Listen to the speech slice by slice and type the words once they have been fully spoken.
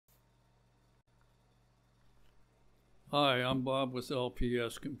Hi, I'm Bob with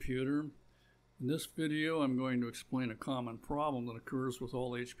LPS Computer. In this video, I'm going to explain a common problem that occurs with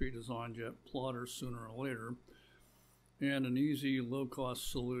all HP Designjet plotters sooner or later, and an easy,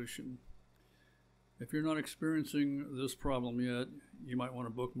 low-cost solution. If you're not experiencing this problem yet, you might want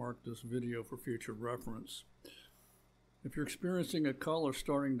to bookmark this video for future reference. If you're experiencing a color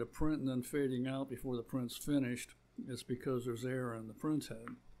starting to print and then fading out before the print's finished, it's because there's error in the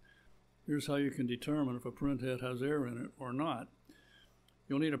printhead. Here's how you can determine if a printhead has air in it or not.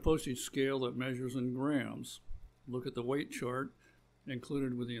 You'll need a postage scale that measures in grams. Look at the weight chart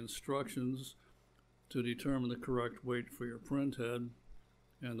included with the instructions to determine the correct weight for your printhead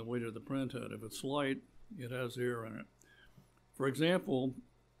and the weight of the printhead. If it's light, it has air in it. For example,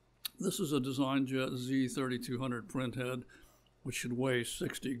 this is a Designjet Z3200 printhead, which should weigh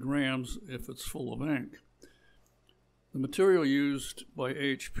 60 grams if it's full of ink. The material used by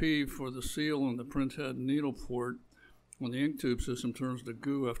HP for the seal in the printhead needle port when the ink tube system turns to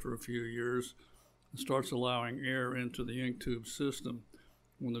goo after a few years and starts allowing air into the ink tube system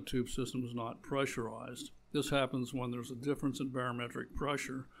when the tube system is not pressurized. This happens when there's a difference in barometric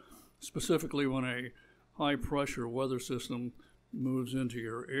pressure, specifically when a high pressure weather system moves into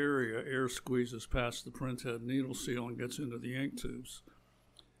your area, air squeezes past the printhead needle seal and gets into the ink tubes.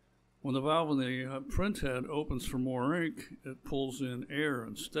 When the valve in the printhead opens for more ink, it pulls in air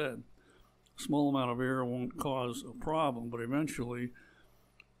instead. A small amount of air won't cause a problem, but eventually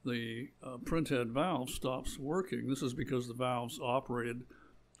the printhead valve stops working. This is because the valve's operated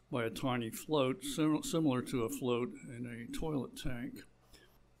by a tiny float, similar to a float in a toilet tank.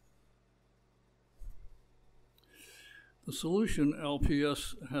 The solution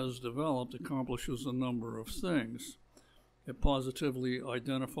LPS has developed accomplishes a number of things. It positively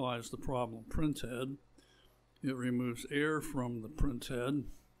identifies the problem printhead. It removes air from the printhead.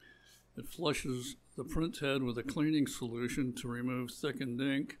 It flushes the printhead with a cleaning solution to remove thickened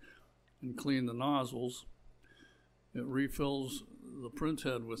ink and clean the nozzles. It refills the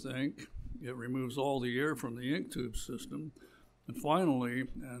printhead with ink. It removes all the air from the ink tube system. And finally,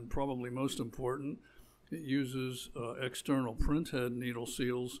 and probably most important, it uses external printhead needle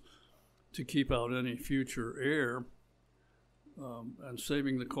seals to keep out any future air, and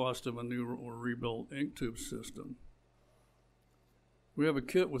saving the cost of a new or rebuilt ink tube system. We have a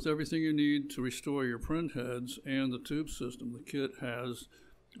kit with everything you need to restore your printheads and the tube system. The kit has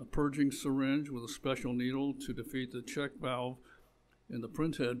a purging syringe with a special needle to defeat the check valve in the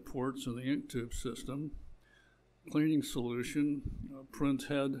printhead ports in the ink tube system, cleaning solution, a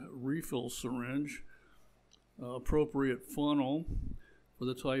printhead refill syringe, appropriate funnel for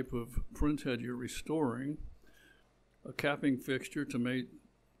the type of printhead you're restoring, a capping fixture to mate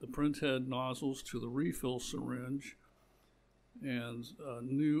the printhead nozzles to the refill syringe, and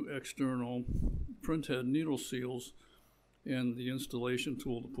new external printhead needle seals and the installation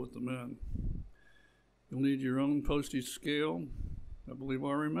tool to put them in. You'll need your own postage scale. I believe I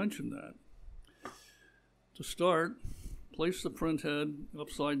already mentioned that. To start, place the printhead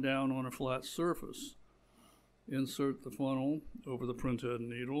upside down on a flat surface. Insert the funnel over the printhead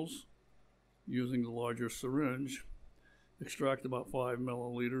needles using the larger syringe. Extract about 5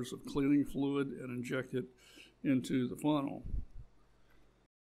 milliliters of cleaning fluid and inject it into the funnel.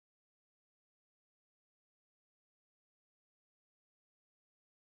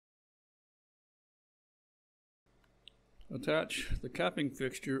 Attach the capping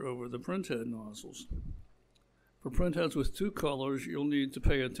fixture over the printhead nozzles. For printheads with two colors, you'll need to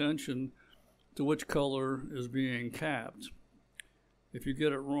pay attention to which color is being capped. If you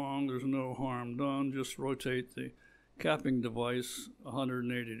get it wrong, there's no harm done. Just rotate the capping device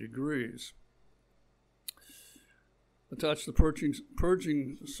 180 degrees. Attach the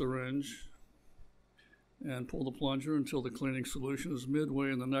purging syringe and pull the plunger until the cleaning solution is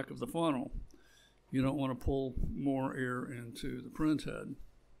midway in the neck of the funnel. You don't want to pull more air into the printhead.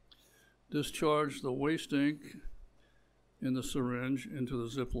 Discharge the waste ink in the syringe into the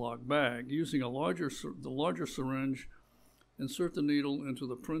Ziploc bag. Using the larger syringe, insert the needle into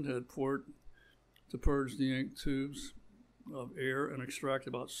the printhead port to purge the ink tubes of air and extract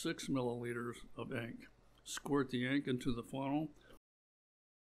about 6 milliliters of ink. Squirt the ink into the funnel.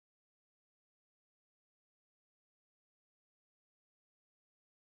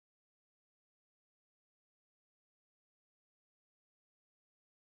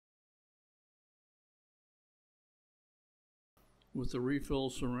 With the refill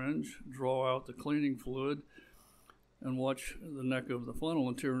syringe, draw out the cleaning fluid and watch the neck of the funnel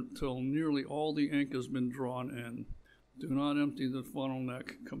until nearly all the ink has been drawn in. Do not empty the funnel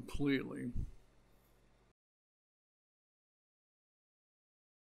neck completely.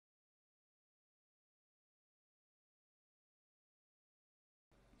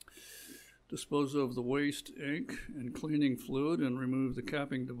 Dispose of the waste ink and cleaning fluid and remove the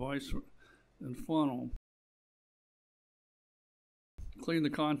capping device and funnel. Clean the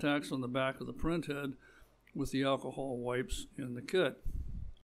contacts on the back of the printhead with the alcohol wipes in the kit.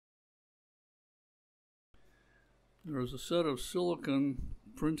 There is a set of silicone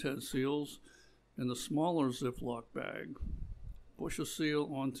printhead seals in the smaller Ziploc bag. Push a seal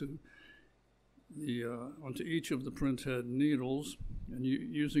onto each of the printhead needles, and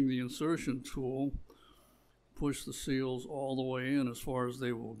using the insertion tool, push the seals all the way in as far as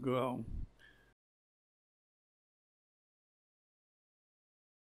they will go.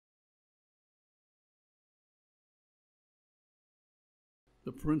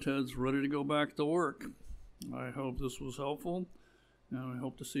 The printhead's ready to go back to work. I hope this was helpful, and I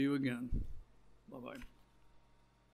hope to see you again. Bye-bye.